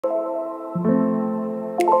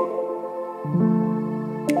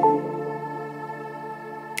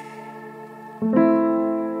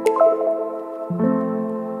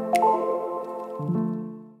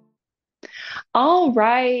All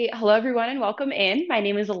right. Hello, everyone, and welcome in. My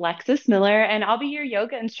name is Alexis Miller, and I'll be your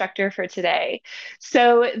yoga instructor for today.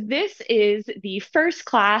 So, this is the first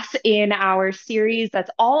class in our series that's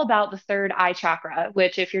all about the third eye chakra,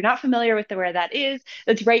 which, if you're not familiar with where that is,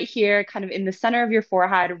 that's right here, kind of in the center of your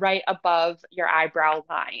forehead, right above your eyebrow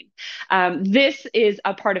line. This is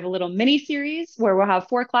a part of a little mini series where we'll have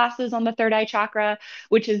 4 classes on the third eye chakra,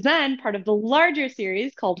 which is then part of the larger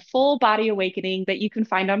series called Full Body Awakening that you can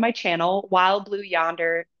find on my channel, Wild Blue Yonder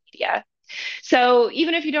Media. So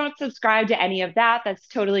even if you don't subscribe to any of that, that's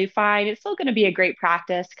totally fine. It's still going to be a great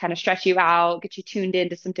practice to kind of stretch you out, get you tuned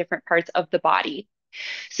into some different parts of the body.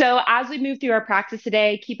 So as we move through our practice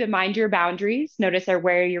today, keep in mind your boundaries. Notice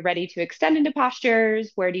where you're ready to extend into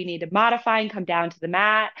postures, where do you need to modify and come down to the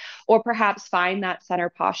mat, or perhaps find that center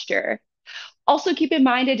posture. Also, keep in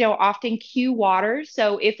mind, I don't often cue water.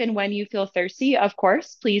 So, if and when you feel thirsty, of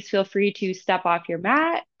course, please feel free to step off your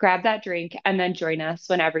mat, grab that drink, and then join us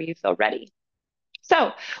whenever you feel ready.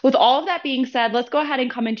 So, with all of that being said, let's go ahead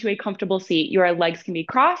and come into a comfortable seat. Your legs can be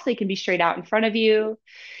crossed, they can be straight out in front of you.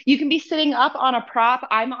 You can be sitting up on a prop.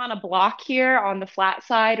 I'm on a block here on the flat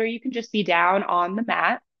side, or you can just be down on the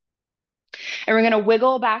mat. And we're going to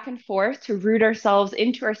wiggle back and forth to root ourselves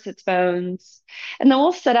into our sits bones. And then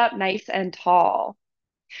we'll sit up nice and tall.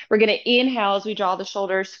 We're going to inhale as we draw the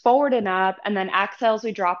shoulders forward and up, and then exhale as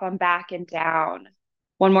we drop them back and down.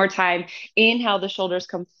 One more time. Inhale, the shoulders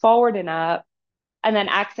come forward and up, and then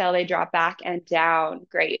exhale, they drop back and down.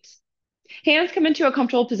 Great. Hands come into a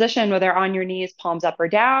comfortable position, whether on your knees, palms up or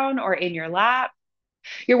down, or in your lap.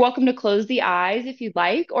 You're welcome to close the eyes if you'd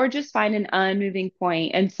like, or just find an unmoving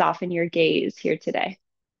point and soften your gaze here today.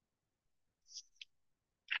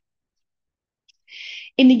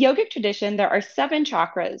 In the yogic tradition, there are 7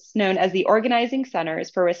 chakras known as the organizing centers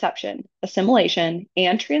for reception, assimilation,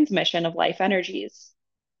 and transmission of life energies.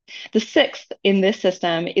 The 6th in this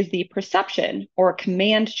system is the perception or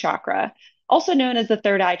command chakra, also known as the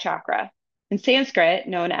third eye chakra, in Sanskrit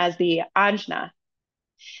known as the ajna.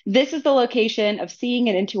 This is the location of seeing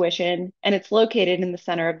and intuition, and it's located in the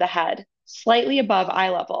center of the head, slightly above eye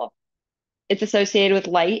level. It's associated with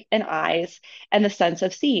light and eyes and the sense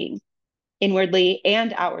of seeing, inwardly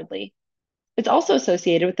and outwardly. It's also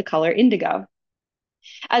associated with the color indigo.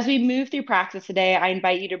 As we move through practice today, I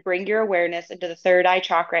invite you to bring your awareness into the third eye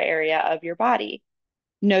chakra area of your body.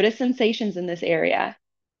 Notice sensations in this area.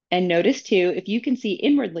 And notice too if you can see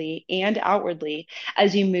inwardly and outwardly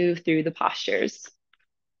as you move through the postures.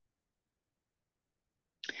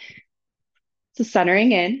 So,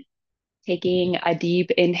 centering in, taking a deep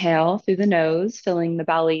inhale through the nose, filling the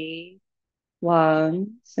belly, lungs,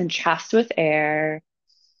 and chest with air.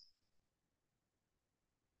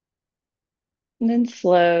 And then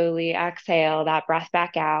slowly exhale that breath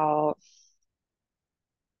back out.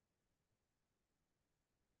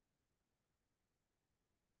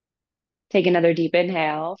 Take another deep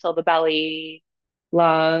inhale, fill the belly,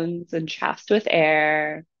 lungs, and chest with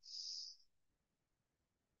air.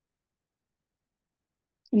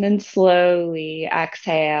 And then slowly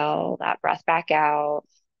exhale that breath back out.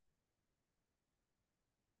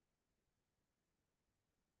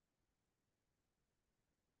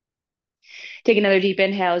 Take another deep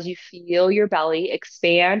inhale as you feel your belly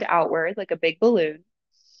expand outward like a big balloon.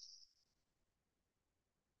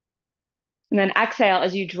 And then exhale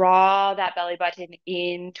as you draw that belly button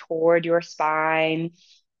in toward your spine.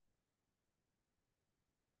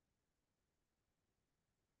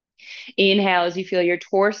 Inhale as you feel your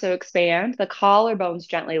torso expand, the collarbones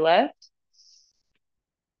gently lift.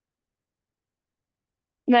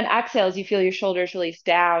 And then exhale as you feel your shoulders release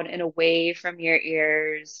down and away from your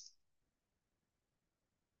ears.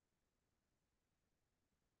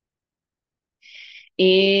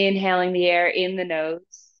 Inhaling the air in the nose,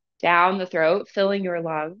 down the throat, filling your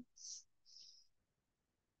lungs.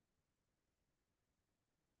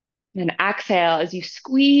 And then exhale as you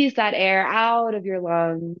squeeze that air out of your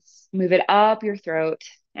lungs, move it up your throat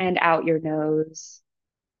and out your nose.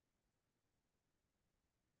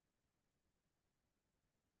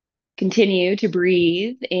 Continue to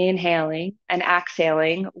breathe, inhaling and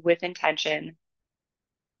exhaling with intention.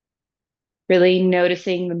 Really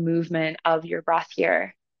noticing the movement of your breath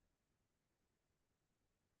here.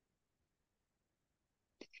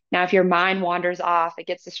 Now, if your mind wanders off, it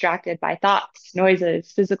gets distracted by thoughts,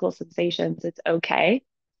 noises, physical sensations, it's okay.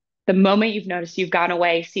 The moment you've noticed you've gone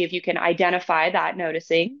away, see if you can identify that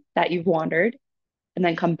noticing that you've wandered, and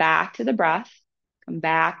then come back to the breath, come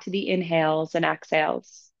back to the inhales and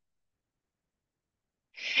exhales.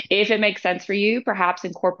 If it makes sense for you, perhaps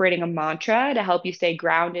incorporating a mantra to help you stay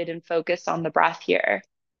grounded and focused on the breath here.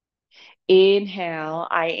 Inhale,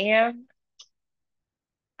 I am.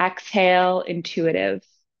 Exhale, intuitive.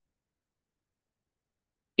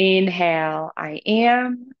 Inhale, I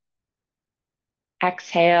am.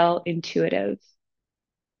 Exhale, intuitive.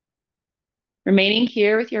 Remaining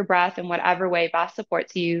here with your breath in whatever way best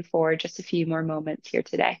supports you for just a few more moments here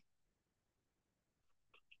today.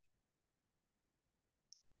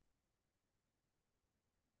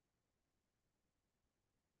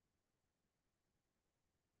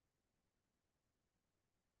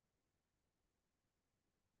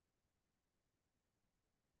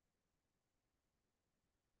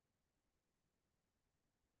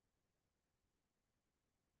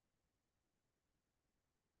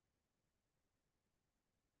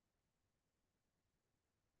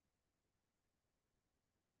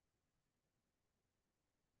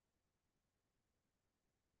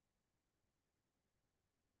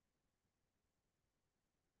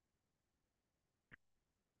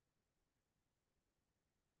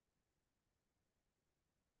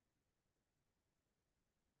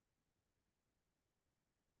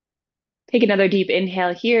 Take another deep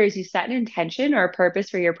inhale here as you set an intention or a purpose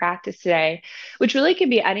for your practice today, which really can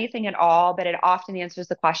be anything at all, but it often answers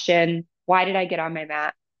the question, why did I get on my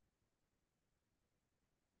mat?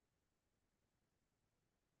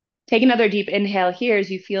 Take another deep inhale here as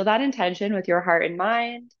you feel that intention with your heart and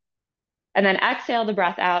mind. And then exhale the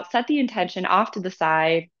breath out, set the intention off to the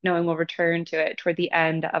side, knowing we'll return to it toward the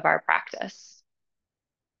end of our practice.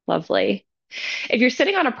 Lovely. If you're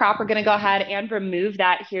sitting on a prop, we're going to go ahead and remove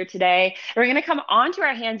that here today. We're going to come onto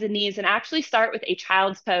our hands and knees and actually start with a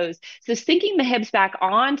child's pose. So sinking the hips back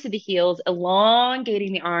onto the heels,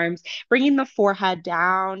 elongating the arms, bringing the forehead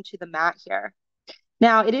down to the mat here.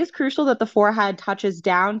 Now, it is crucial that the forehead touches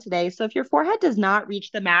down today. So if your forehead does not reach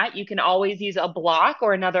the mat, you can always use a block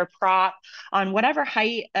or another prop on whatever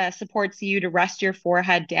height supports you to rest your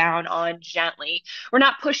forehead down on gently. We're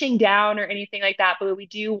not pushing down or anything like that, but we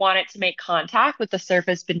do want it to make contact with the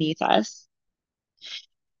surface beneath us.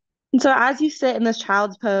 And so as you sit in this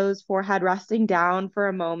child's pose, forehead resting down for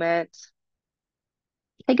a moment,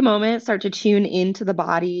 take a moment, start to tune into the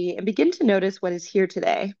body and begin to notice what is here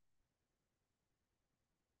today.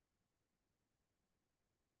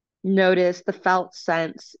 Notice the felt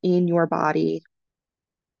sense in your body.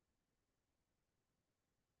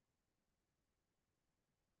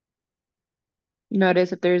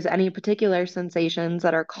 Notice if there's any particular sensations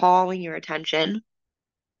that are calling your attention.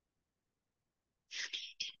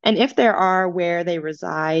 And if there are, where they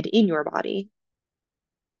reside in your body.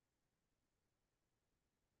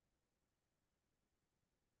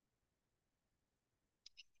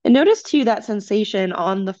 And notice too that sensation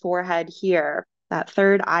on the forehead here, that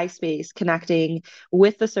third eye space connecting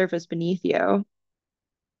with the surface beneath you.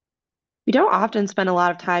 We don't often spend a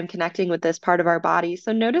lot of time connecting with this part of our body,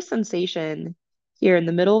 so notice sensation here in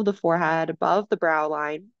the middle of the forehead, above the brow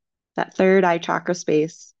line, that third eye chakra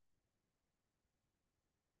space.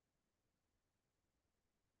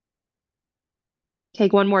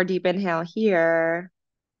 Take one more deep inhale here.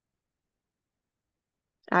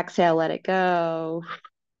 Exhale, let it go.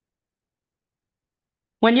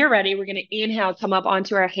 When you're ready, we're going to inhale, come up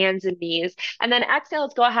onto our hands and knees, and then exhale,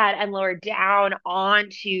 let's go ahead and lower down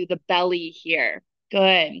onto the belly here.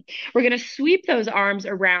 Good. We're going to sweep those arms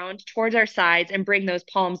around towards our sides and bring those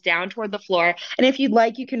palms down toward the floor. And if you'd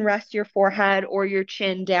like, you can rest your forehead or your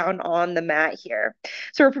chin down on the mat here.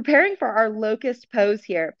 So we're preparing for our locust pose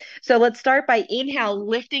here. So let's start by inhale,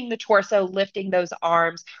 lifting the torso, lifting those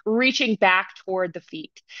arms, reaching back toward the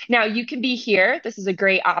feet. Now you can be here. This is a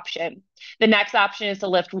great option. The next option is to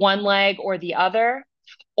lift one leg or the other.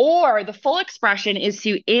 Or the full expression is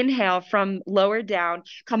to inhale from lower down,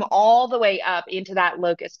 come all the way up into that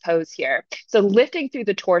locust pose here. So lifting through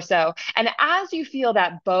the torso. And as you feel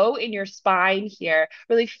that bow in your spine here,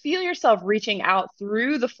 really feel yourself reaching out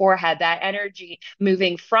through the forehead, that energy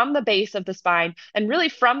moving from the base of the spine and really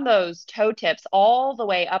from those toe tips all the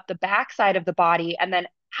way up the back side of the body and then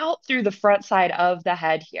out through the front side of the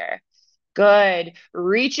head here. Good.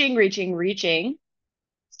 Reaching, reaching, reaching.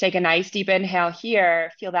 Let's take a nice deep inhale here.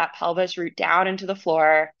 Feel that pelvis root down into the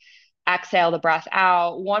floor. Exhale the breath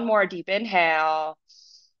out. One more deep inhale.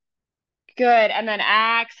 Good. And then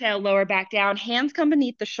exhale, lower back down. Hands come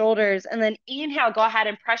beneath the shoulders. And then inhale, go ahead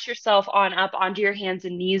and press yourself on up onto your hands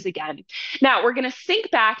and knees again. Now we're going to sink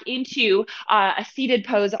back into a seated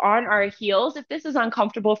pose on our heels. If this is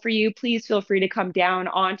uncomfortable for you, please feel free to come down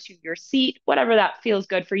onto your seat, whatever that feels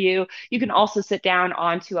good for you. You can also sit down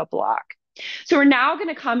onto a block. So we're now going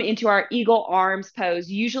to come into our eagle arms pose.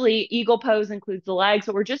 Usually eagle pose includes the legs,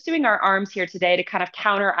 but we're just doing our arms here today to kind of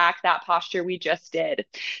counteract that posture we just did.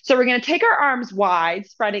 So we're going to take our arms wide,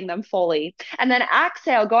 spreading them fully, and then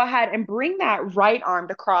exhale, go ahead and bring that right arm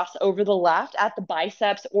to cross over the left at the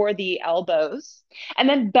biceps or the elbows. And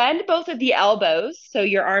then bend both of the elbows. So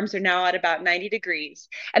your arms are now at about 90 degrees.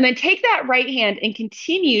 And then take that right hand and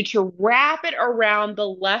continue to wrap it around the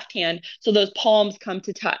left hand so those palms come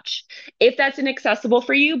to touch. If that's inaccessible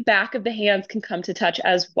for you, back of the hands can come to touch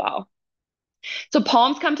as well. So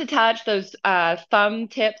palms come to touch, those thumb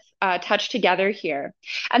tips touch together here.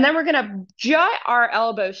 And then we're going to jut our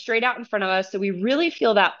elbows straight out in front of us so we really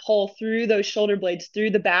feel that pull through those shoulder blades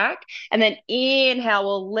through the back. And then inhale,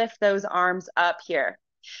 we'll lift those arms up here.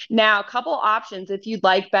 Now, a couple options if you'd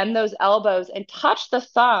like, bend those elbows and touch the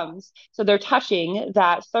thumbs so they're touching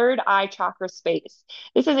that third eye chakra space.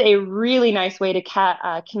 This is a really nice way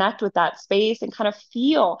to connect with that space and kind of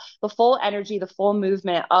feel the full energy, the full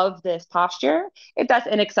movement of this posture. If that's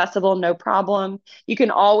inaccessible, no problem. You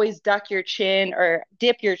can always duck your chin or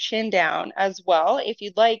dip your chin down as well if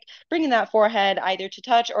you'd like, bringing that forehead either to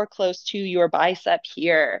touch or close to your bicep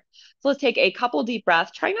here. So let's take a couple deep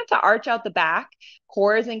breaths. Try not to arch out the back.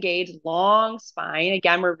 Core is engaged, long spine.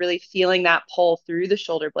 Again, we're really feeling that pull through the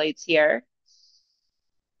shoulder blades here.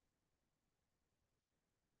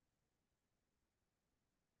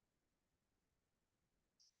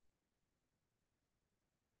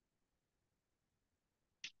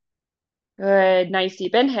 Good, nice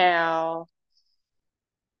deep inhale.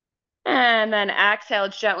 And then exhale,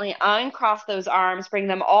 gently uncross those arms, bring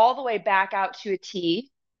them all the way back out to a T.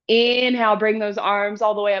 Inhale, bring those arms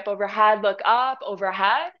all the way up overhead, look up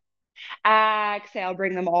overhead. Exhale,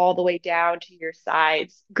 bring them all the way down to your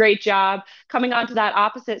sides. Great job. Coming onto that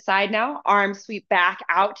opposite side now, arms sweep back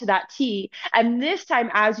out to that T. And this time,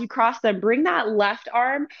 as you cross them, bring that left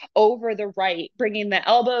arm over the right, bringing the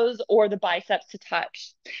elbows or the biceps to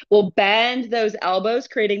touch. We'll bend those elbows,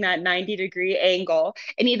 creating that 90-degree angle,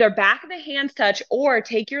 and either back of the hands touch or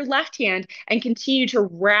take your left hand and continue to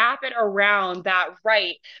wrap it around that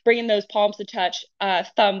right, bringing those palms to touch,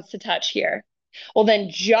 thumbs to touch here. We'll then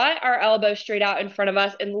jut our elbows straight out in front of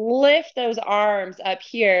us and lift those arms up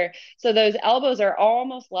here. So those elbows are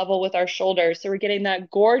almost level with our shoulders. So we're getting that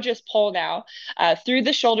gorgeous pull now through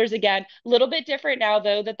the shoulders again. A little bit different now,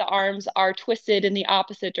 though, that the arms are twisted in the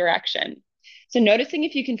opposite direction. So noticing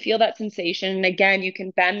if you can feel that sensation. And again, you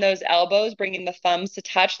can bend those elbows, bringing the thumbs to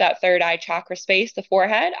touch that third eye chakra space, the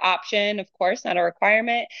forehead. Option, of course, not a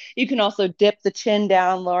requirement. You can also dip the chin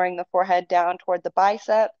down, lowering the forehead down toward the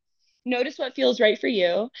bicep. Notice what feels right for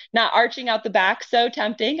you. Not arching out the back, so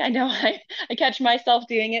tempting. I know I catch myself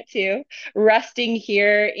doing it too. Resting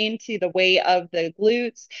here into the weight of the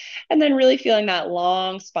glutes, and then really feeling that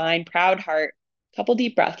long spine, proud heart. Couple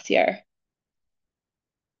deep breaths here.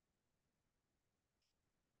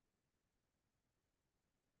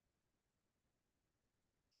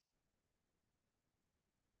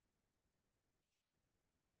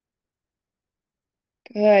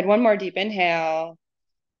 Good. One more deep inhale.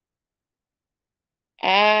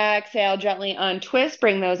 Exhale, gently untwist.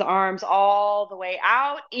 Bring those arms all the way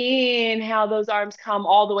out. Inhale, those arms come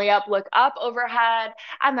all the way up. Look up overhead.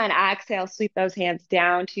 And then exhale, sweep those hands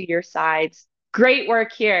down to your sides. Great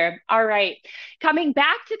work here. All right. Coming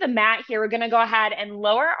back to the mat here, we're going to go ahead and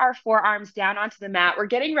lower our forearms down onto the mat. We're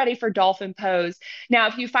getting ready for dolphin pose. Now,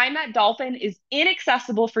 if you find that dolphin is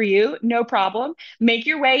inaccessible for you, no problem. Make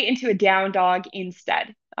your way into a down dog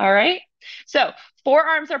instead. All right. So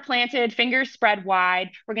forearms are planted, fingers spread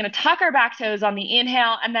wide. We're going to tuck our back toes on the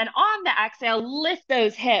inhale, and then on the exhale, lift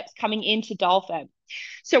those hips coming into dolphin.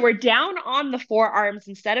 So we're down on the forearms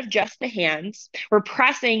instead of just the hands. We're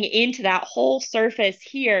pressing into that whole surface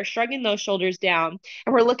here, shrugging those shoulders down,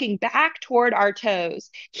 and we're looking back toward our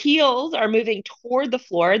toes. Heels are moving toward the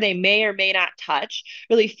floor. They may or may not touch,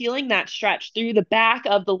 really feeling that stretch through the back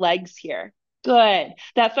of the legs here. Good.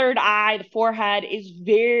 That third eye, the forehead is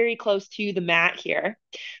very close to the mat here.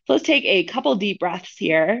 So let's take a couple deep breaths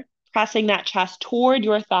here, pressing that chest toward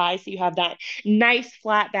your thighs so you have that nice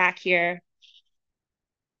flat back here.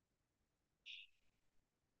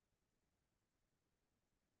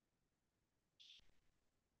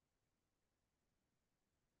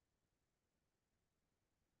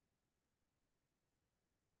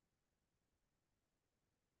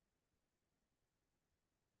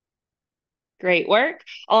 Great work.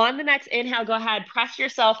 On the next inhale, go ahead, press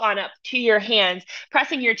yourself on up to your hands,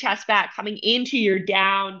 pressing your chest back, coming into your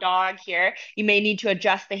down dog here. You may need to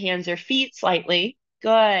adjust the hands or feet slightly.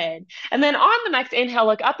 Good. And then on the next inhale,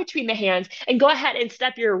 look up between the hands and go ahead and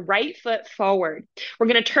step your right foot forward. We're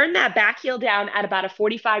going to turn that back heel down at about a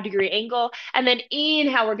 45-degree angle. And then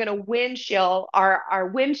inhale, we're going to windshield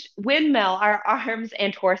windmill our arms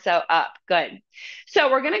and torso up. Good. So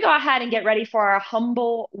we're going to go ahead and get ready for our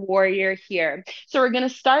humble warrior here. So we're going to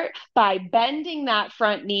start by bending that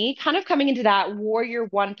front knee, kind of coming into that warrior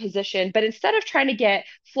one position. But instead of trying to get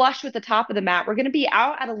flush with the top of the mat, we're going to be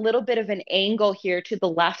out at a little bit of an angle here to the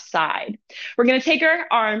left side. We're going to take our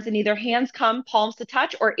arms and either hands come palms to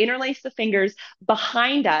touch or interlace the fingers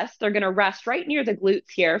behind us. They're going to rest right near the glutes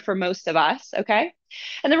here for most of us, okay?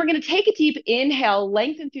 And then we're going to take a deep inhale,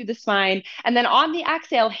 lengthen through the spine, and then on the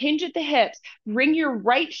exhale, hinge at the hips, bring your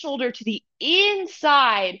right shoulder to the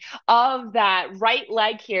inside of that right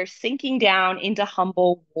leg here, sinking down into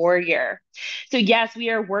humble warrior. So yes, we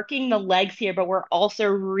are working the legs here, but we're also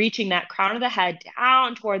reaching that crown of the head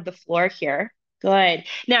down toward the floor here. Good.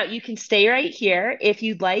 Now you can stay right here. If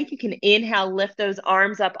you'd like, you can inhale, lift those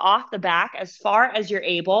arms up off the back as far as you're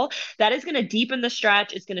able. That is going to deepen the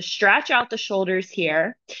stretch. It's going to stretch out the shoulders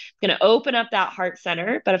here. It's going to open up that heart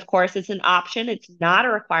center. But of course, it's an option. It's not a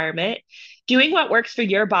requirement. Doing what works for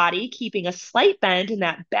your body, keeping a slight bend in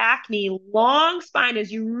that back knee, long spine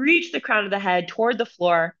as you reach the crown of the head toward the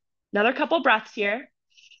floor. Another couple breaths here.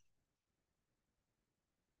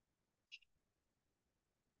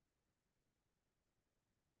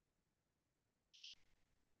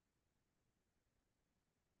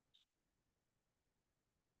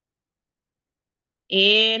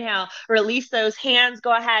 Inhale, release those hands.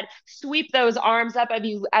 Go ahead, sweep those arms up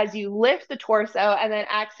as you lift the torso, and then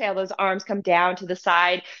exhale, those arms come down to the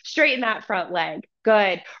side. Straighten that front leg.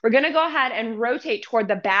 Good. We're going to go ahead and rotate toward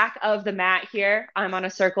the back of the mat here. I'm on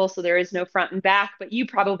a circle, so there is no front and back, but you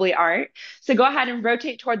probably aren't. So go ahead and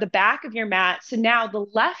rotate toward the back of your mat. So now the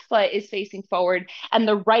left foot is facing forward and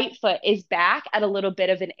the right foot is back at a little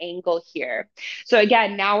bit of an angle here. So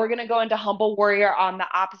again, now we're going to go into humble warrior on the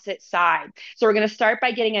opposite side. So we're going to start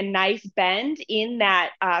by getting a nice bend in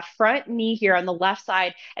that front knee here on the left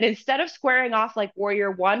side. And instead of squaring off like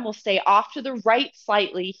warrior one, we'll stay off to the right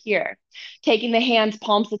slightly here. Taking the hands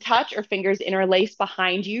palms to touch or fingers interlaced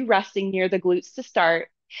behind you, resting near the glutes to start.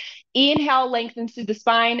 Inhale, lengthens through the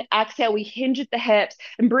spine. Exhale, we hinge at the hips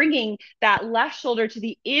and bringing that left shoulder to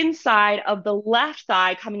the inside of the left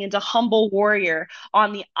thigh, coming into humble warrior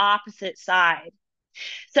on the opposite side.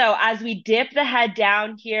 So as we dip the head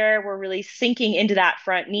down here, we're really sinking into that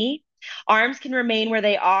front knee. Arms can remain where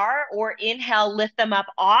they are, or inhale, lift them up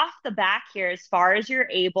off the back here as far as you're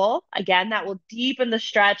able. Again, that will deepen the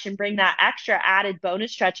stretch and bring that extra added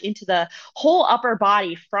bonus stretch into the whole upper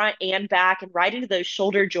body, front and back, and right into those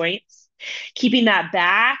shoulder joints. Keeping that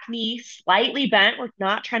back knee slightly bent. We're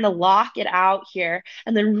not trying to lock it out here.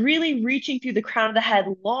 And then really reaching through the crown of the head,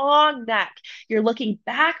 long neck. You're looking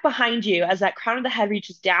back behind you as that crown of the head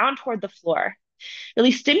reaches down toward the floor.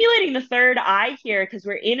 Really stimulating the third eye here because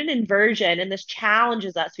we're in an inversion and this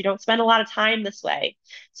challenges us. We don't spend a lot of time this way.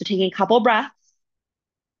 So taking a couple breaths.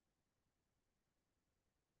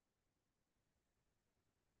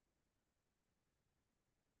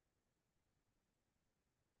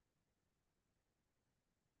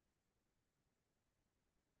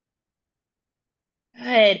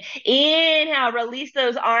 Good. Inhale, release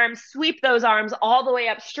those arms, sweep those arms all the way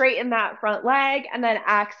up, straighten that front leg, and then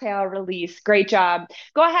exhale, release. Great job.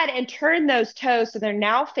 Go ahead and turn those toes so they're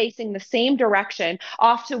now facing the same direction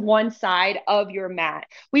off to one side of your mat.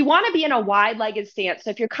 We want to be in a wide-legged stance. So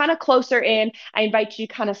if you're kind of closer in, I invite you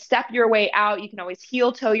to kind of step your way out. You can always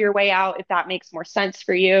heel toe your way out if that makes more sense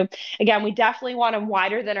for you. Again, we definitely want them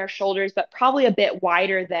wider than our shoulders, but probably a bit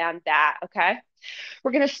wider than that, okay?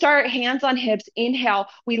 We're going to start hands on hips. Inhale.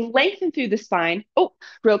 We lengthen through the spine. Oh,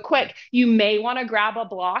 real quick. You may want to grab a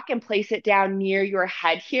block and place it down near your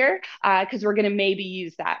head here because we're going to maybe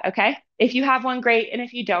use that. Okay. If you have one, great. And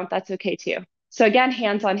if you don't, that's okay too. So again,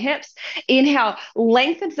 hands on hips. Inhale,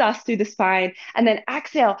 lengthens us through the spine. And then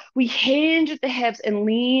exhale, we hinge at the hips and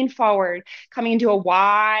lean forward, coming into a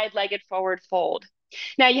wide-legged forward fold.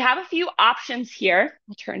 Now you have a few options here.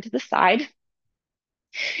 I'll turn to the side.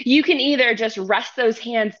 You can either just rest those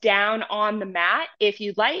hands down on the mat if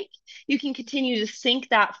you'd like. You can continue to sink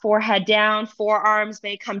that forehead down. Forearms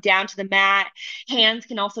may come down to the mat. Hands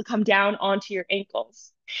can also come down onto your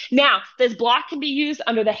ankles. Now, this block can be used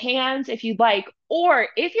under the hands if you'd like, or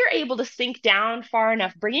if you're able to sink down far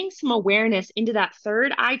enough, bringing some awareness into that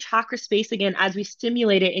third eye chakra space again as we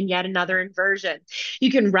stimulate it in yet another inversion.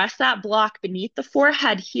 You can rest that block beneath the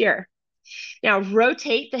forehead here. Now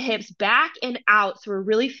rotate the hips back and out. So we're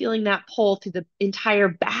really feeling that pull through the entire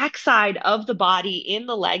backside of the body in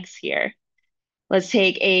the legs here. Let's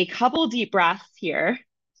take a couple deep breaths here.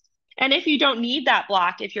 And if you don't need that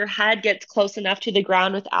block, if your head gets close enough to the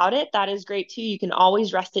ground without it, that is great too. You can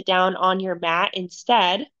always rest it down on your mat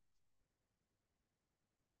instead.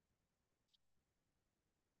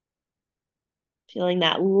 Feeling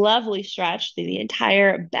that lovely stretch through the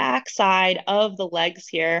entire back side of the legs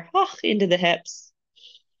here, into the hips.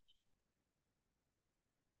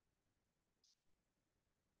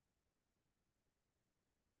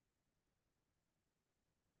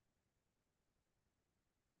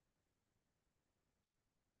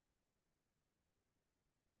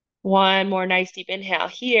 One more nice deep inhale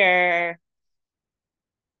here.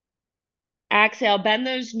 Exhale, bend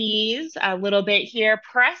those knees a little bit here.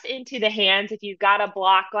 Press into the hands. If you've got a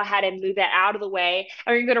block, go ahead and move it out of the way.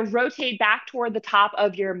 And you're going to rotate back toward the top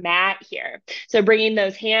of your mat here. So bringing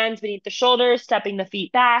those hands beneath the shoulders, stepping the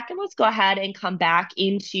feet back. And let's go ahead and come back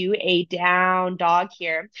into a down dog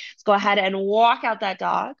here. Let's go ahead and walk out that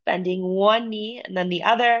dog, bending one knee and then the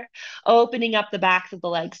other, opening up the backs of the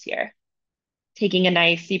legs here. Taking a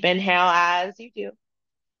nice deep inhale as you do.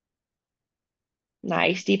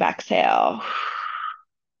 Nice deep exhale.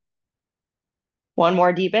 One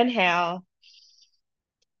more deep inhale.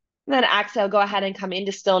 And then exhale, go ahead and come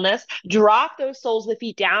into stillness. Drop those soles of the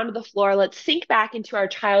feet down to the floor. Let's sink back into our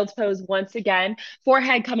child's pose once again.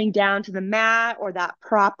 Forehead coming down to the mat or that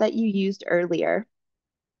prop that you used earlier.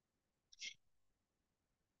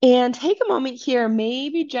 And take a moment here,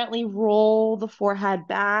 maybe gently roll the forehead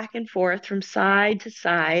back and forth from side to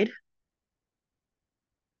side.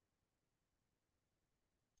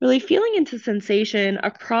 Really feeling into sensation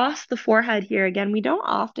across the forehead here. Again, we don't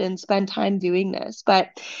often spend time doing this, but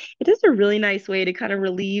it is a really nice way to kind of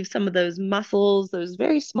relieve some of those muscles, those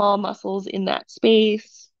very small muscles in that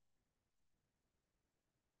space.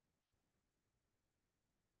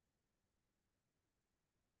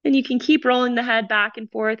 And you can keep rolling the head back and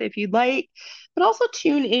forth if you'd like, but also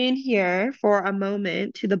tune in here for a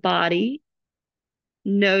moment to the body,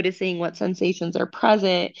 noticing what sensations are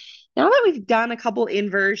present. Now that we've done a couple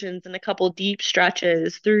inversions and a couple deep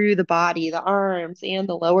stretches through the body, the arms and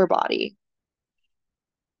the lower body,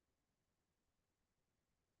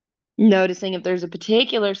 noticing if there's a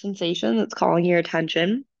particular sensation that's calling your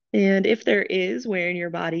attention, and if there is, where in your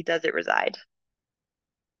body does it reside?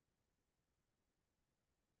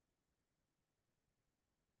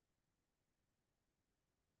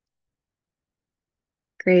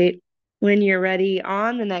 Great. When you're ready,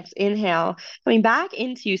 on the next inhale, coming back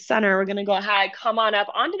into center, we're going to go ahead, come on up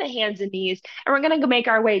onto the hands and knees, and we're going to go make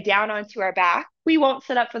our way down onto our back. We won't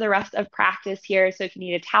sit up for the rest of practice here. So if you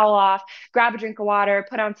need a towel off, grab a drink of water,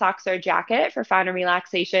 put on socks or a jacket for fun and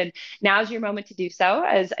relaxation. Now's your moment to do so,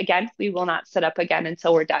 as again, we will not sit up again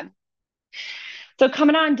until we're done. So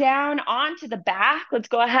coming on down onto the back, let's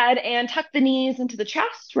go ahead and tuck the knees into the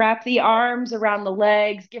chest, wrap the arms around the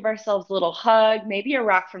legs, give ourselves a little hug, maybe a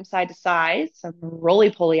rock from side to side, some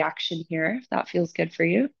roly-poly action here, if that feels good for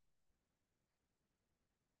you.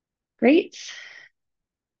 Great.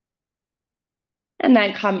 And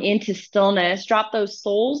then come into stillness, drop those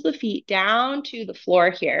soles of the feet down to the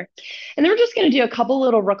floor here. And then we're just going to do a couple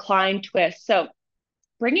little recline twists. So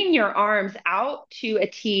bringing your arms out to a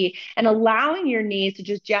T and allowing your knees to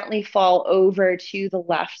just gently fall over to the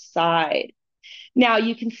left side. Now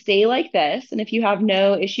you can stay like this, and if you have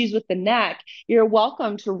no issues with the neck, you're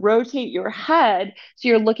welcome to rotate your head so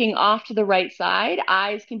you're looking off to the right side.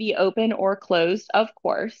 Eyes can be open or closed, of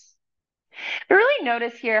course. But really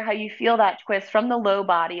notice here how you feel that twist from the low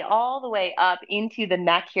body all the way up into the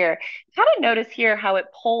neck here. Kind of notice here how it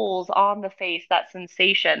pulls on the face, that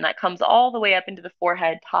sensation that comes all the way up into the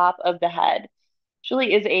forehead, top of the head. It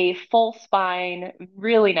really is a full spine,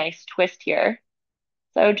 really nice twist here.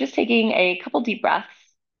 So just taking a couple deep breaths.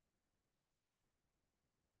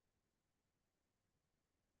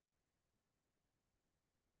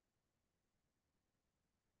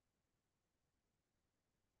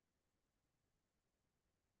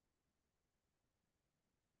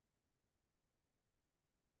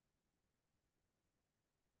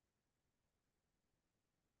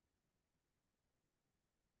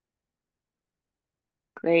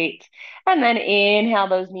 Great. And then inhale,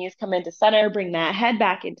 those knees come into center, bring that head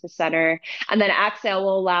back into center. And then exhale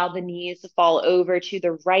will allow the knees to fall over to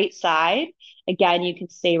the right side. Again, you can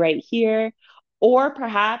stay right here, or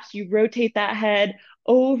perhaps you rotate that head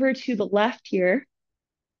over to the left here.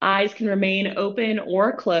 Eyes can remain open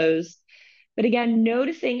or closed. But again,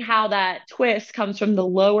 noticing how that twist comes from the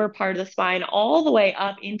lower part of the spine all the way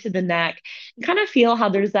up into the neck. And kind of feel how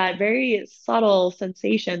there's that very subtle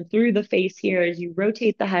sensation through the face here as you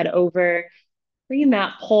rotate the head over, bringing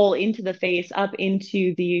that pull into the face, up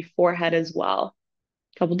into the forehead as well.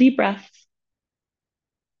 Couple deep breaths.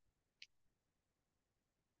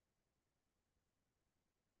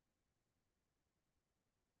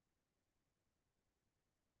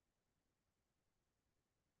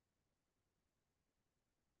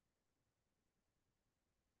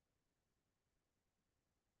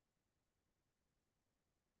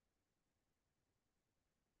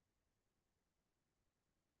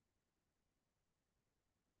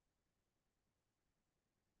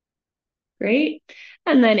 Great.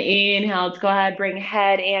 And then inhale, let's go ahead, bring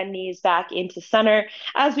head and knees back into center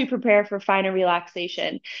as we prepare for final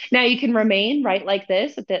relaxation. Now you can remain right like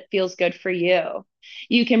this if that feels good for you.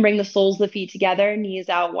 You can bring the soles of the feet together, knees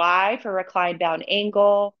out wide for reclined down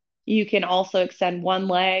angle. You can also extend one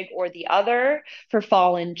leg or the other for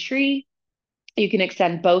fallen tree. You can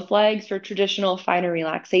extend both legs for traditional final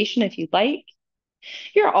relaxation if you'd like.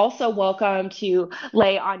 You're also welcome to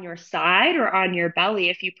lay on your side or on your belly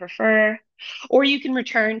if you prefer, or you can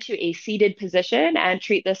return to a seated position and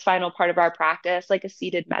treat this final part of our practice like a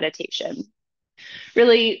seated meditation.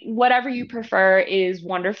 Really, whatever you prefer is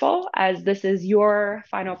wonderful, as this is your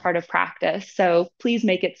final part of practice. So please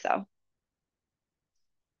make it so.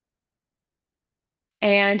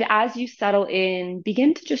 And as you settle in,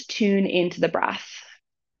 begin to just tune into the breath.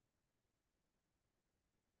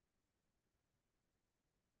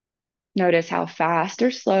 Notice how fast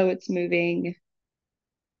or slow it's moving,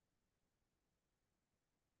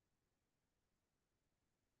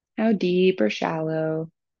 how deep or shallow.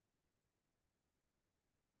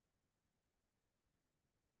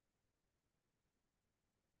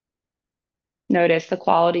 Notice the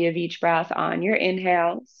quality of each breath on your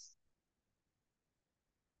inhales,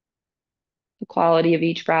 the quality of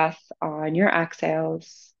each breath on your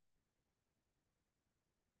exhales.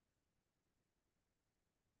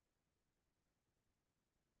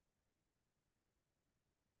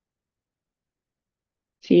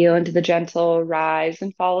 Feel into the gentle rise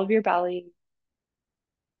and fall of your belly,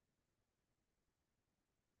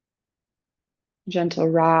 gentle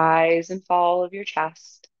rise and fall of your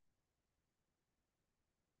chest.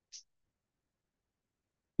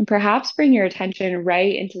 And perhaps bring your attention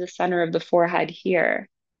right into the center of the forehead here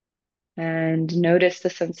and notice the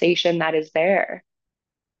sensation that is there.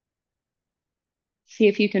 See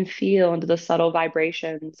if you can feel into the subtle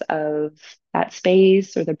vibrations of that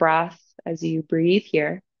space or the breath as you breathe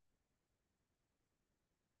here.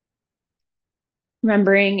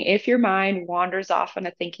 Remembering if your mind wanders off on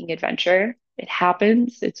a thinking adventure, it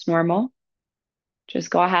happens, it's normal. Just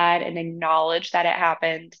go ahead and acknowledge that it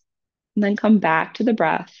happened, and then come back to the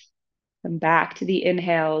breath, come back to the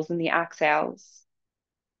inhales and the exhales.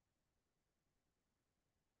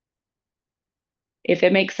 If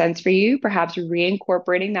it makes sense for you, perhaps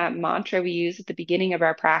reincorporating that mantra we use at the beginning of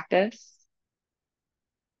our practice.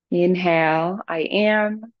 Inhale, I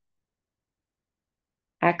am.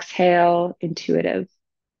 Exhale, intuitive.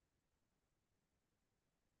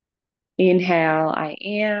 Inhale, I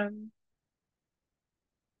am.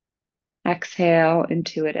 Exhale,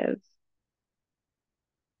 intuitive.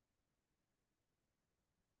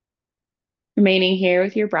 Remaining here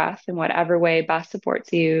with your breath in whatever way best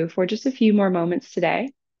supports you for just a few more moments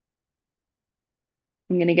today.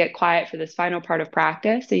 I'm going to get quiet for this final part of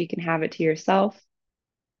practice so you can have it to yourself.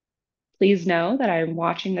 Please know that I'm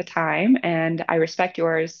watching the time and I respect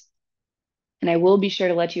yours, and I will be sure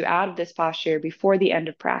to let you out of this posture before the end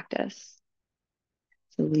of practice.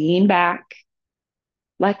 So lean back,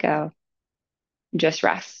 let go, and just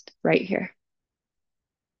rest right here.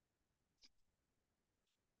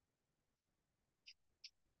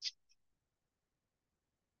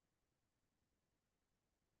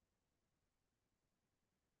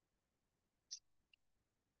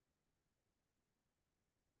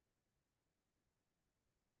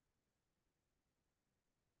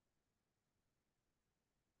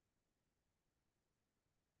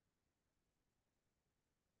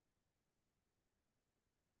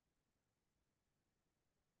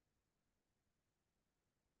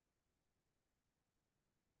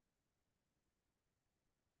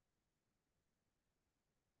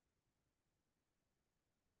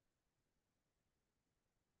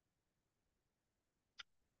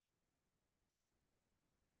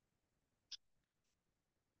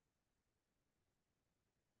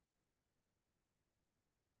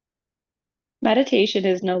 Meditation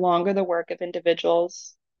is no longer the work of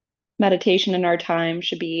individuals. Meditation in our time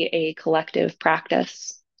should be a collective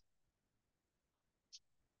practice.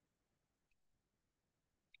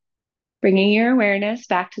 Bringing your awareness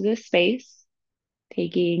back to this space,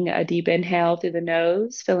 taking a deep inhale through the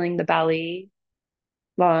nose, filling the belly,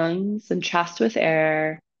 lungs, and chest with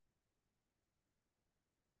air.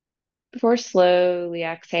 before slowly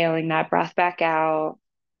exhaling that breath back out.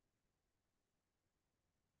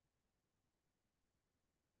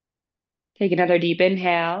 Take another deep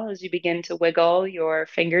inhale as you begin to wiggle your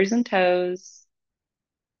fingers and toes.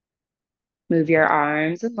 Move your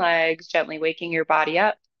arms and legs, gently waking your body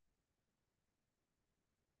up.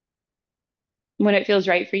 When it feels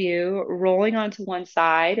right for you, rolling onto one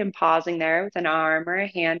side and pausing there with an arm or a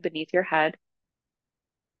hand beneath your head.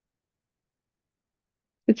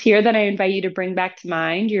 It's here that I invite you to bring back to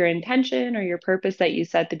mind your intention or your purpose that you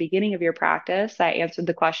set at the beginning of your practice that answered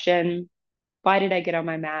the question, why did I get on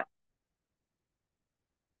my mat?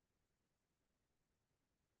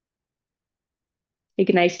 Take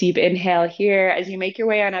a nice deep inhale here as you make your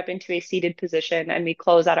way on up into a seated position and we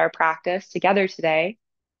close out our practice together today.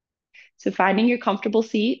 So finding your comfortable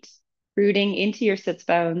seat, rooting into your sits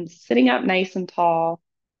bones, sitting up nice and tall.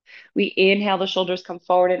 We inhale, the shoulders come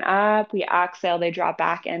forward and up. We exhale, they drop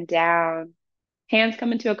back and down. Hands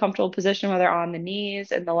come into a comfortable position, whether on the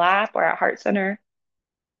knees, in the lap, or at heart center.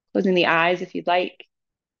 Closing the eyes if you'd like.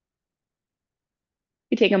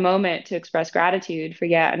 We take a moment to express gratitude for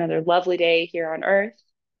yet another lovely day here on earth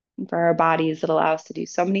and for our bodies that allow us to do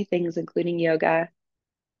so many things, including yoga.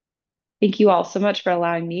 Thank you all so much for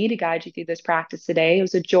allowing me to guide you through this practice today. It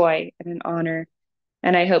was a joy and an honor,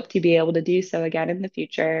 and I hope to be able to do so again in the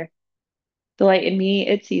future. The light in me,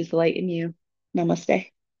 it sees the light in you.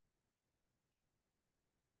 Namaste.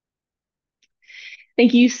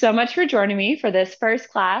 Thank you so much for joining me for this first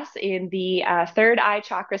class in the Third Eye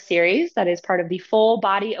Chakra series that is part of the Full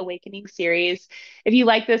Body Awakening series. If you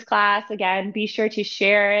like this class, again, be sure to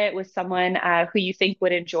share it with someone who you think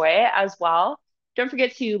would enjoy it as well. Don't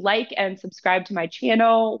forget to like and subscribe to my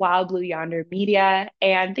channel, Wild Blue Yonder Media.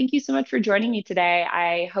 And thank you so much for joining me today.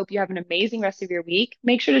 I hope you have an amazing rest of your week.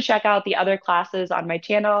 Make sure to check out the other classes on my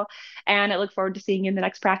channel, and I look forward to seeing you in the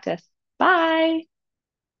next practice. Bye.